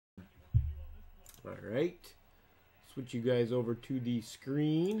All right. Switch you guys over to the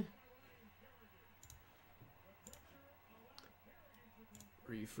screen.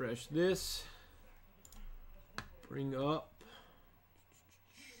 Refresh this. Bring up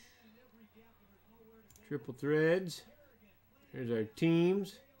triple threads. Here's our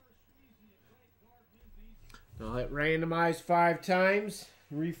teams. Now hit randomize 5 times.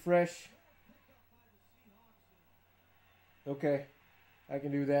 Refresh. Okay, I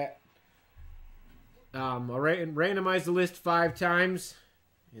can do that. All right, and randomize the list 5 times,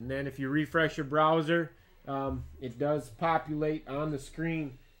 and then if you refresh your browser, it does populate on the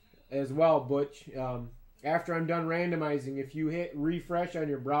screen as well. Butch, after I'm done randomizing, if you hit refresh on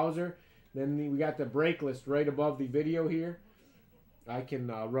your browser, then we got the break list right above the video here. I can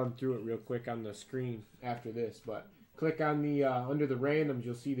run through it real quick on the screen after this, but click on the under the randoms,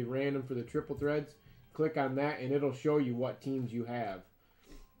 you'll see the random for the triple threads. Click on that, and it'll show you what teams you have.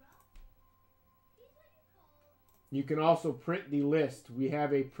 You can also print the list. We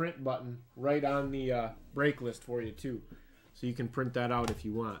have a print button right on the break list for you too. So you can print that out if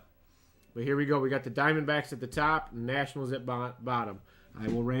you want. But here we go. We got the Diamondbacks at the top and Nationals at bottom. I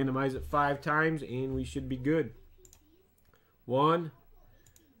will randomize it 5 times and we should be good. 1,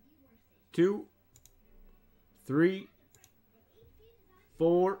 2, 3,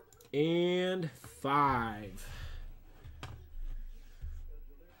 4, and 5.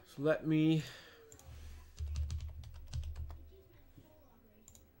 So let me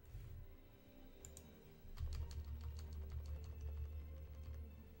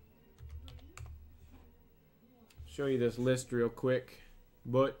show you this list real quick.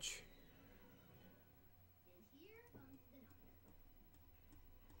 Butch.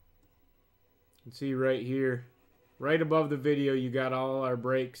 You can see right here, right above the video, you got all our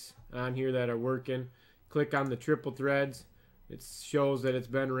breaks on here that are working. Click on the triple threads. It shows that it's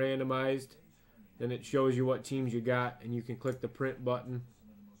been randomized. Then it shows you what teams you got, and you can click the print button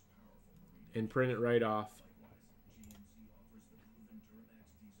and print it right off.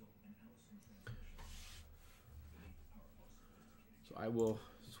 So I will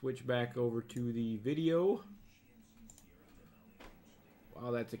switch back over to the video.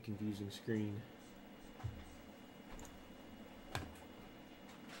 Wow, that's a confusing screen.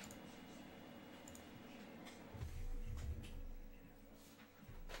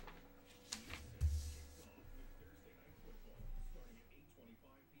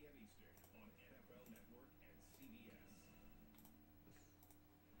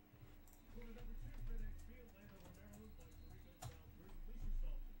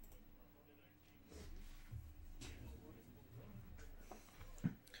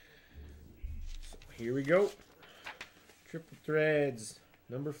 Here we go. Triple threads.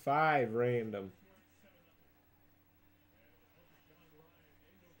 Number 5, random.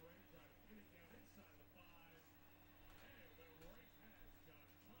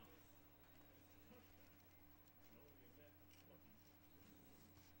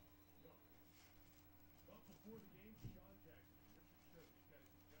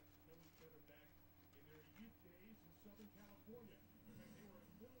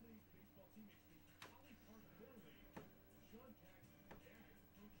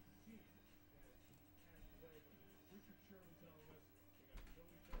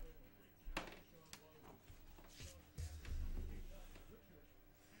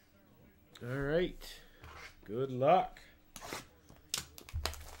 All right. Good luck.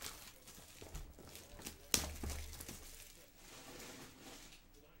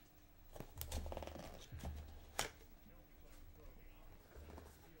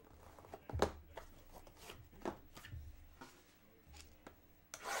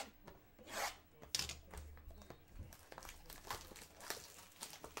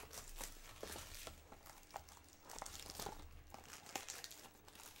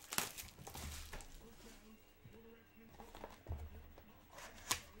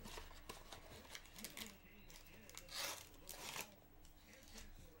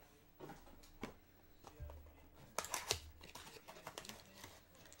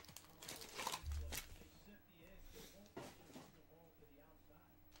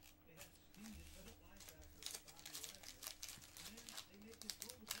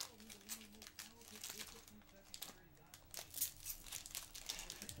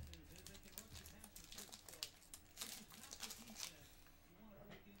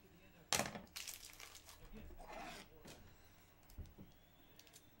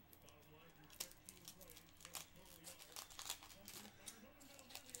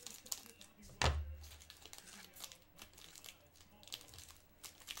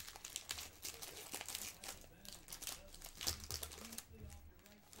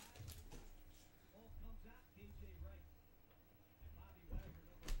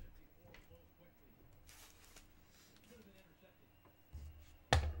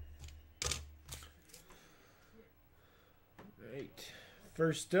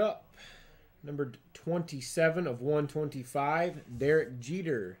 First up, number 27 of 125, Derek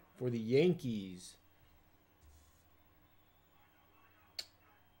Jeter for the Yankees.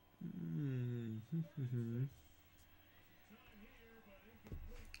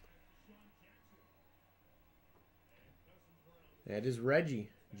 That is Reggie,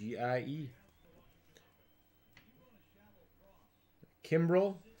 G-I-E.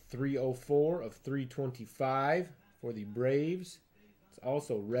 Kimbrel, 304 of 325 for the Braves. It's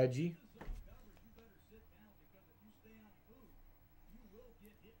also Reggie.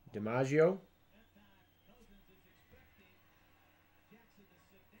 DiMaggio.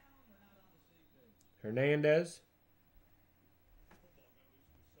 Hernandez.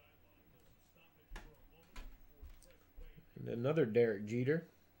 And another Derek Jeter.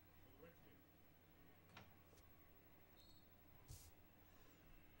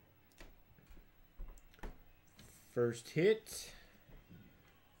 First hit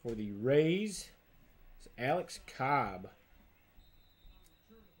for the Rays is Alex Cobb.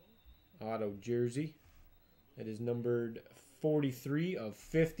 Auto jersey. That is numbered 43 of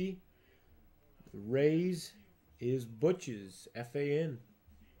 50. The Rays is Butches, F-A-N.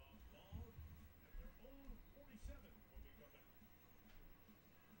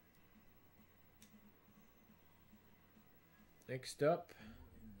 Next up,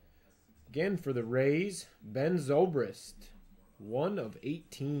 again for the Rays, Ben Zobrist, 1 of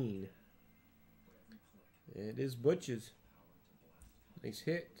 18. It is Butches. Nice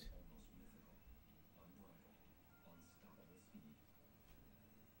hit.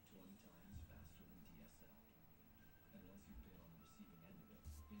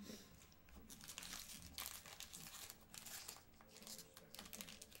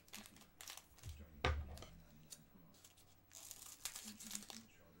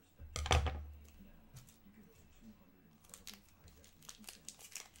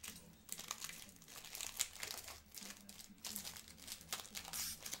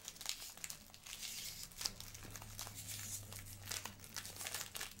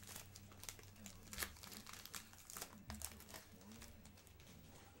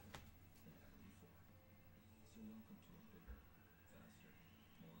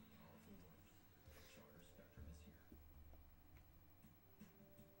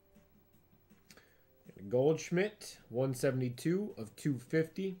 Goldschmidt, 172 of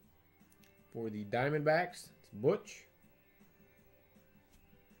 250 for the Diamondbacks. It's Butch.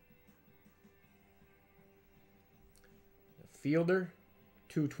 Fielder,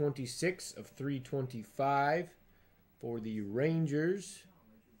 226 of 325 for the Rangers.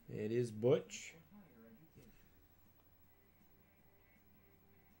 It is Butch.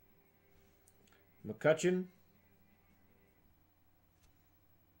 McCutchen.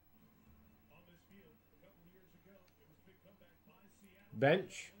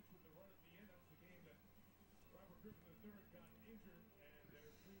 Bench.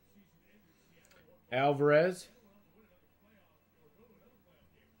 Alvarez.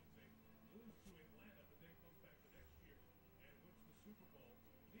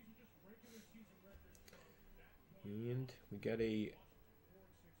 And we got a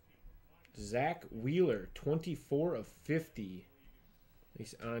Zach Wheeler, 24 of 50.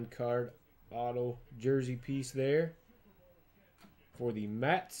 Nice on-card auto jersey piece there. For the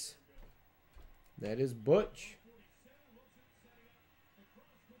Mets, that is Butch.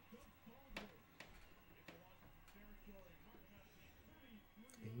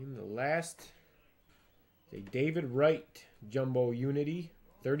 And the last, a David Wright Jumbo Unity,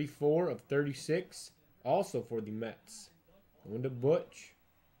 34 of 36, also for the Mets. Going to Butch.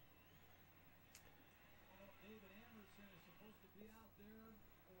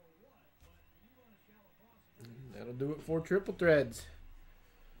 That'll do it for Triple Threads.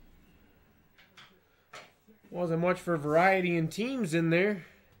 Wasn't much for variety and teams in there,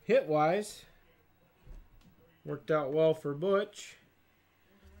 hit-wise. Worked out well for Butch.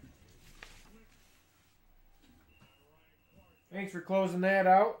 Thanks for closing that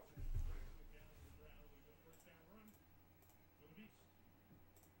out.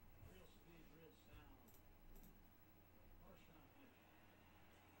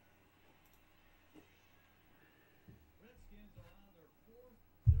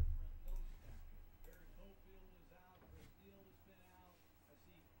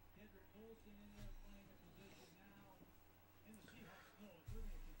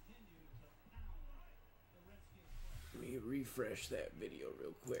 Let me refresh that video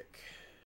real quick.